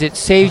it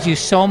saves you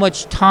so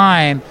much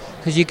time,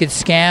 because you could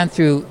scan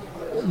through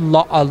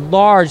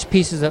large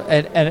pieces of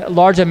and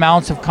large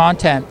amounts of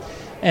content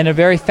in a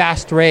very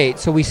fast rate.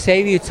 So we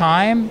save you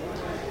time,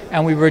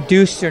 and we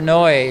reduce your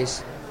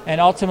noise, and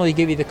ultimately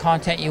give you the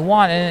content you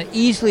want, and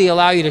easily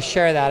allow you to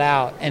share that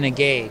out and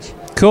engage.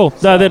 Cool.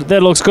 So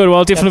that looks good. Well,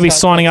 I'll definitely be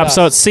signing up.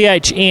 So it's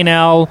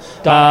Chnl.it.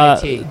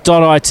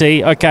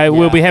 Okay,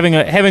 we'll be having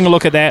a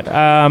look at that,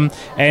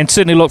 and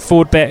certainly look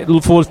forward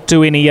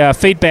to any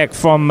feedback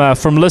from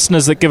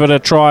listeners that give it a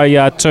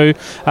try too.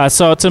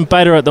 So it's in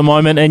beta at the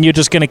moment, and you're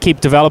just going to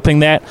keep developing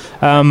that.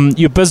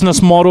 Your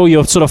business model,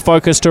 you're sort of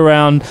focused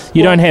around.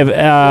 You don't have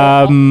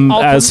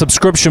a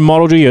subscription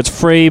model, do you? It's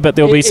free, but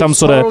there'll be some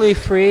sort of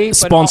free,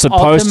 sponsored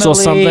posts or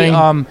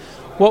something.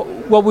 What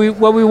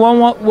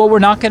we're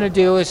not going to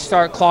do is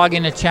start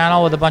clogging the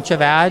channel with a bunch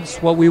of ads.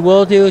 What we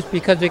will do is,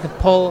 because we can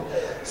pull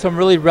some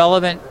really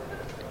relevant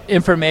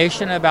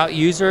information about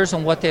users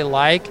and what they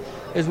like,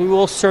 is we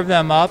will serve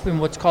them up in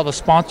what's called a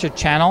sponsored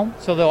channel.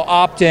 So they'll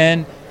opt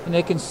in, and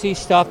they can see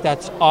stuff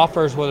that's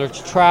offers, whether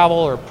it's travel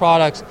or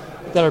products,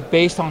 that are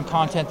based on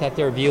content that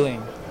they're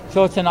viewing.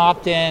 So it's an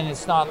opt-in.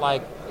 It's not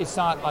like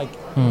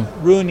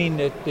ruining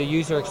the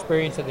user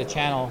experience of the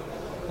channel.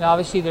 And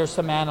obviously, there's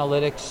some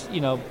analytics,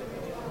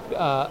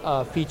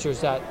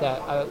 features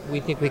that we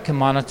think we can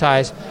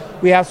monetize.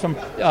 We have some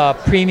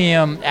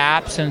premium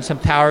apps and some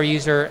power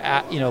user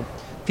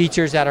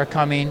features that are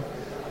coming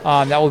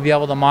that we'll be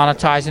able to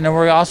monetize. And then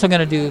we're also going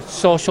to do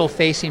social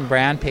facing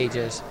brand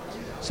pages,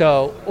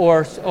 so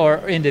or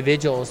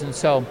individuals, and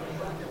so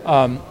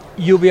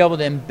you'll be able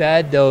to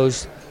embed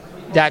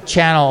that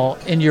channel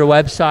in your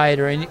website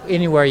or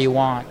anywhere you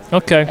want.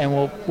 Okay. And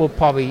we'll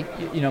probably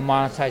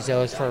monetize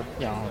those for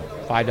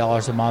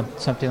 $5 a month,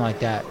 something like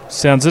that.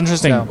 Sounds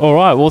interesting. So, all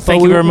right. Well,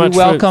 thank you very much for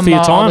your time. We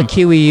welcome all the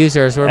Kiwi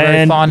users. We're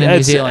very fond of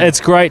New Zealand. It's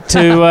great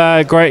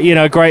to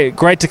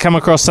great to come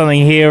across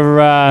something here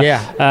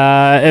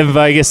in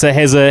Vegas that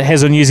has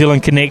a New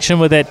Zealand connection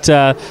with that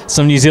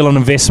some New Zealand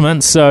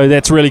investments. So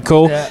that's really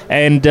cool. Yeah.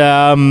 And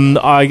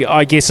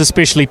I guess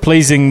especially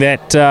pleasing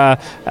that.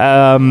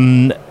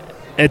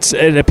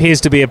 It appears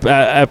to be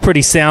a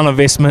pretty sound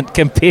investment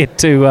compared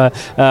to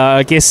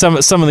I guess some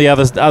of the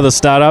other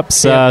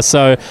startups. Yeah.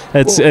 So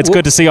it's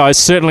good to see. I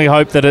certainly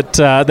hope that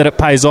it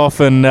pays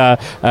off and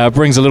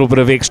brings a little bit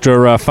of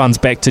extra funds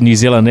back to New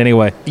Zealand.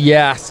 Anyway.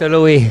 Yeah. So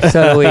do we.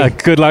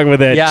 Good luck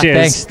with that. Yeah.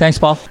 Cheers. Thanks,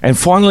 Paul. And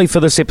finally,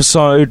 for this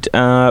episode,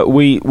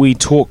 we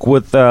talk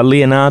with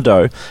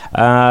Leonardo.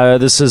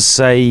 This is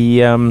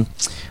a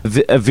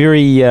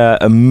very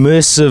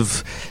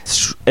immersive,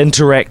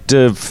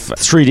 interactive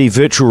 3D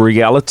virtual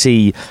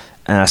reality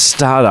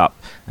startup.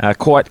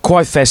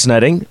 Quite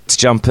fascinating. Let's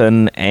jump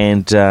in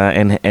and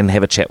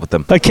have a chat with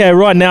them. Okay,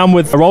 right now I'm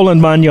with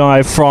Roland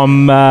Manyai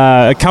from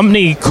a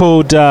company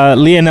called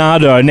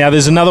Leonardo. Now,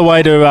 there's another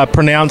way to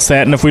pronounce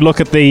that, and if we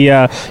look at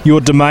your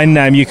domain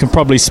name, you can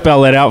probably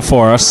spell that out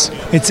for us.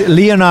 It's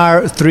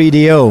Leonardo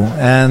 3DO,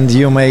 and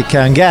you may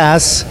can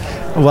guess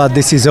what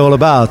this is all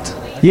about.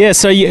 Yeah,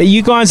 so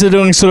you guys are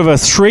doing sort of a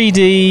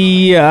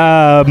 3D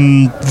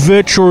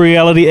virtual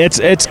reality. It's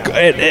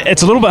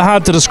a little bit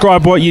hard to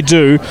describe what you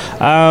do,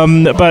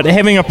 but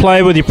having a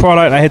play with your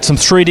product, I had some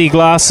 3D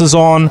glasses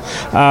on.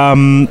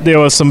 There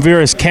were some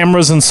various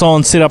cameras and so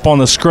on set up on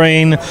the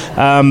screen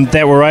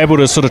that were able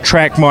to sort of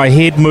track my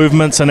head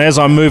movements, and as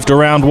I moved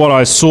around, what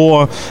I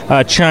saw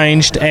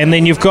changed. And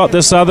then you've got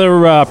this other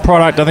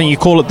product, I think you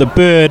call it the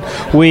Bird,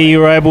 where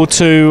you're able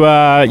to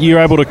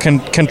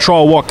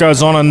control what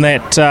goes on in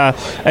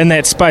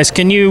that space.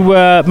 Can you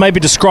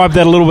maybe describe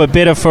that a little bit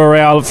better for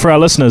our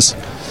listeners?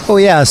 Oh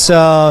yes,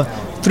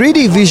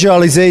 3D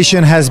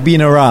visualization has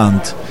been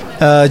around.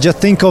 Just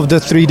think of the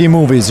 3D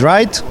movies,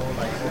 right?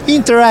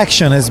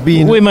 Interaction has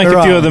been We make around.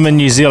 a few of them in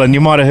New Zealand.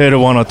 You might have heard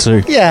of one or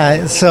two.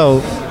 Yeah,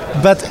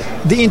 but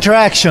the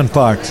interaction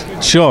part.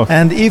 Sure.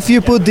 And if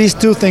you put these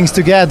two things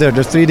together,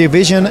 the 3D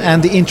vision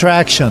and the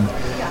interaction,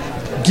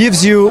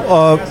 gives you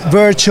a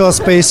virtual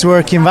space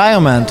work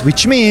environment,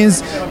 which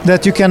means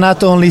that you can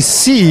not only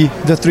see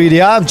the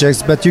 3D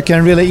objects, but you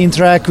can really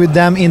interact with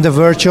them in the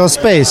virtual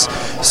space.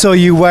 So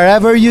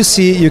wherever you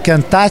see, you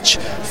can touch,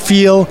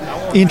 feel,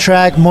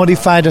 interact,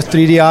 modify the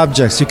 3D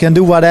objects. You can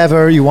do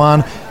whatever you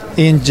want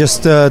in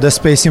just the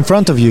space in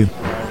front of you.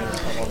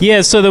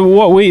 Yeah, so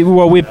what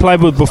we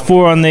played with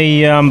before on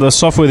the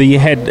software that you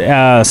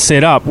had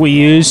set up, we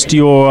used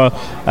your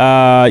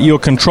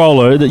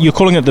controller. You're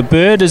calling it the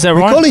Bird, is that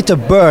right? We call it a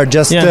Bird.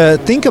 Just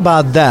think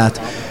about that.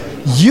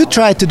 You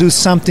try to do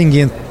something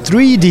in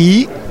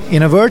 3D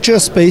in a virtual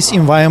space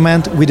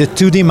environment with a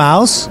 2D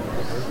mouse.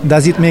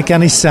 Does it make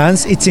any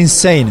sense? It's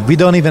insane. We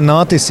don't even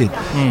notice it.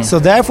 So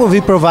therefore,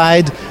 we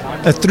provide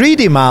a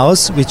 3D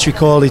mouse, which we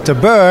call it a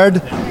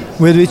Bird,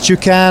 with which you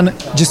can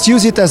just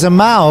use it as a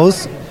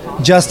mouse.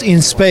 Just in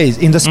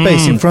the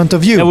space in front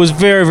of you. It was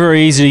very,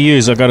 very easy to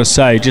use, I got to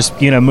say. Just,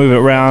 move it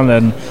around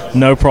and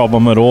no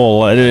problem at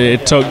all.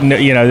 It took,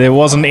 there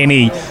wasn't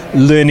any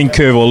learning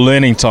curve or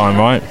learning time,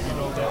 right?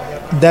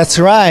 That's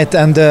right.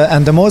 And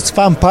the most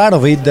fun part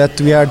of it that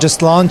we are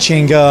just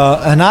launching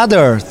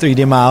another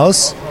 3D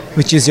mouse,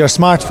 which is your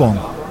smartphone.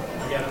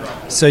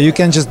 So you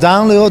can just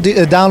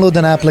download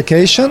an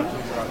application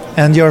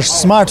and your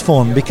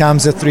smartphone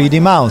becomes a 3D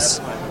mouse.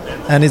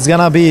 And it's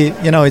gonna be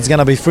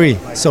free,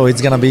 so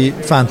it's gonna be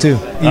fun too.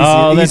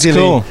 That's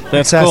cool.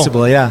 That's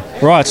accessible, cool. Yeah.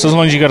 Right. So as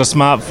long as you got a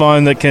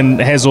smartphone that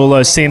has all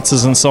those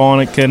sensors and so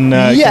on, it can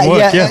work.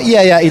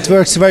 Yeah. It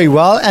works very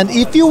well. And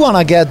if you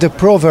wanna get the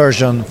pro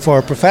version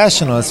for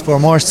professionals, for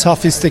more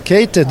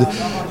sophisticated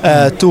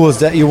tools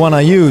that you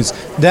wanna use,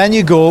 then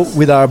you go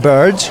with our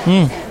Bird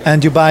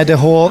and you buy the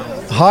whole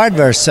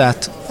hardware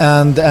set,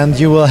 and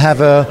you will have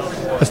a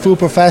full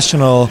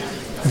professional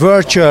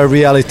virtual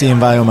reality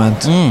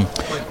environment.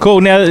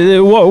 Cool. Now,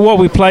 what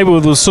we played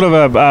with was sort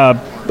of a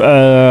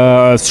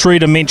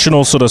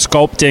three-dimensional sort of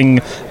sculpting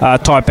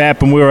type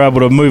app, and we were able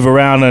to move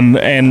around and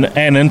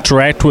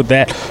interact with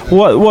that.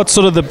 What's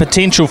sort of the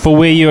potential for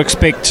where you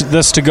expect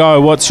this to go?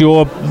 What's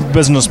your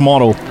business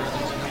model?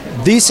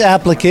 This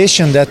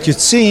application that you've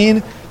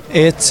seen,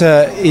 it's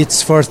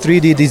for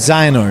 3D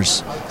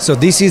designers. So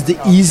this is the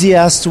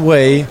easiest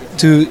way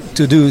to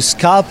do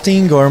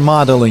sculpting or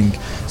modeling.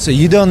 So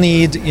you don't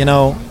need,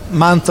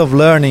 month of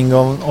learning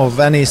of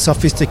any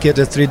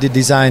sophisticated 3D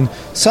design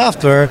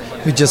software.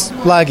 You just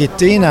plug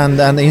it in and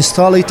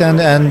install it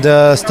and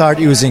start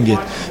using it.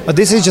 But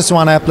this is just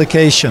one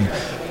application.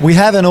 We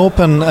have an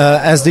open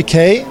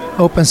SDK,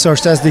 open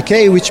source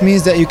SDK, which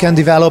means that you can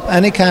develop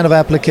any kind of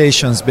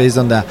applications based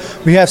on that.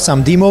 We have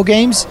some demo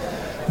games.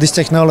 This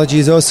technology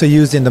is also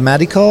used in the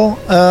medical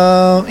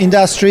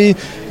industry.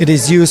 It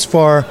is used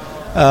for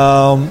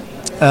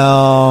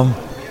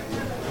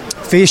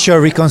facial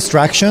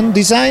reconstruction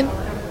design.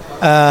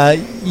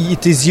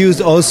 It is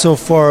used also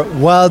for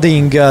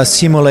welding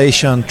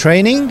simulation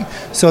training.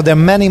 So there are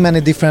many,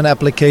 many different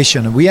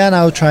applications. We are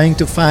now trying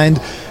to find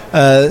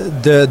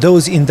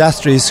those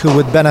industries who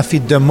would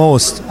benefit the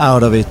most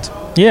out of it.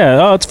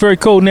 Yeah, it's very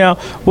cool. Now,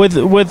 with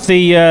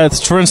the,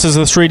 for instance,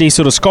 the 3D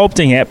sort of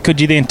sculpting app,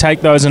 could you then take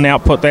those and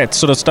output that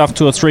sort of stuff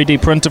to a 3D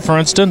printer, for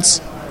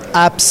instance?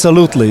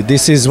 Absolutely.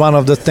 This is one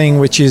of the things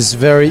which is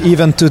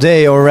even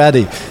today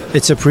already,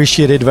 it's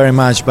appreciated very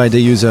much by the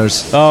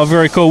users. Oh,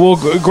 very cool. Well,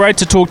 great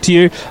to talk to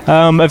you.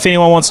 If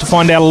anyone wants to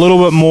find out a little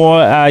bit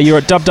more, you're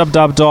at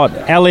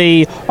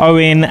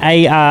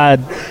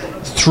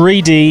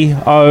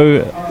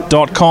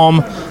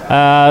www.leonar3do.com.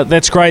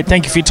 That's great.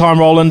 Thank you for your time,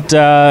 Roland.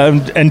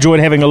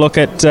 Enjoyed having a look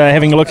at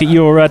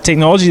your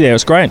technology there.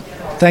 It's great.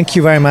 Thank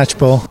you very much,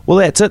 Paul. Well,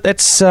 that's it.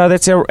 That's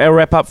our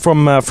wrap up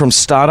from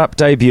Startup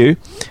Debut.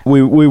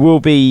 We will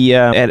be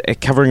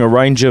covering a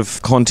range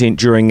of content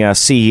during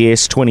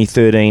CES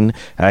 2013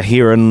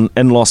 here in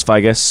Las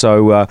Vegas.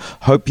 So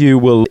hope you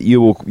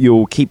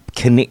will keep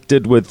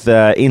connected with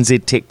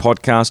NZ Tech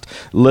Podcast.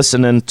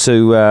 Listen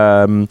into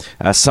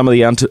some of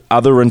the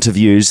other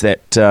interviews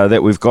that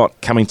we've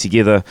got coming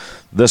together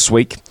this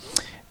week.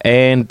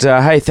 And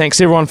hey,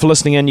 thanks everyone for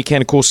listening in. You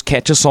can, of course,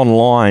 catch us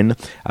online,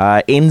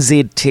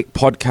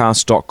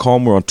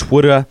 nztechpodcast.com. We're on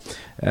Twitter,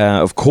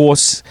 of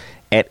course.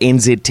 at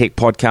NZ Tech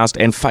Podcast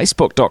and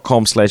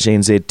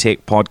facebook.com/NZ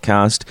Tech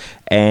Podcast.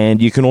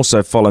 And you can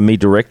also follow me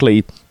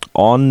directly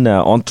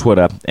on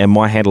Twitter, and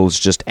my handle is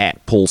just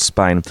at Paul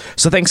Spain.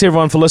 So thanks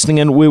everyone for listening,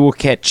 and we will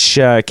catch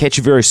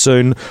you very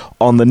soon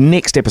on the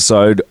next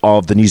episode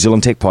of the New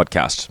Zealand Tech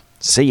Podcast.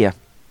 See ya.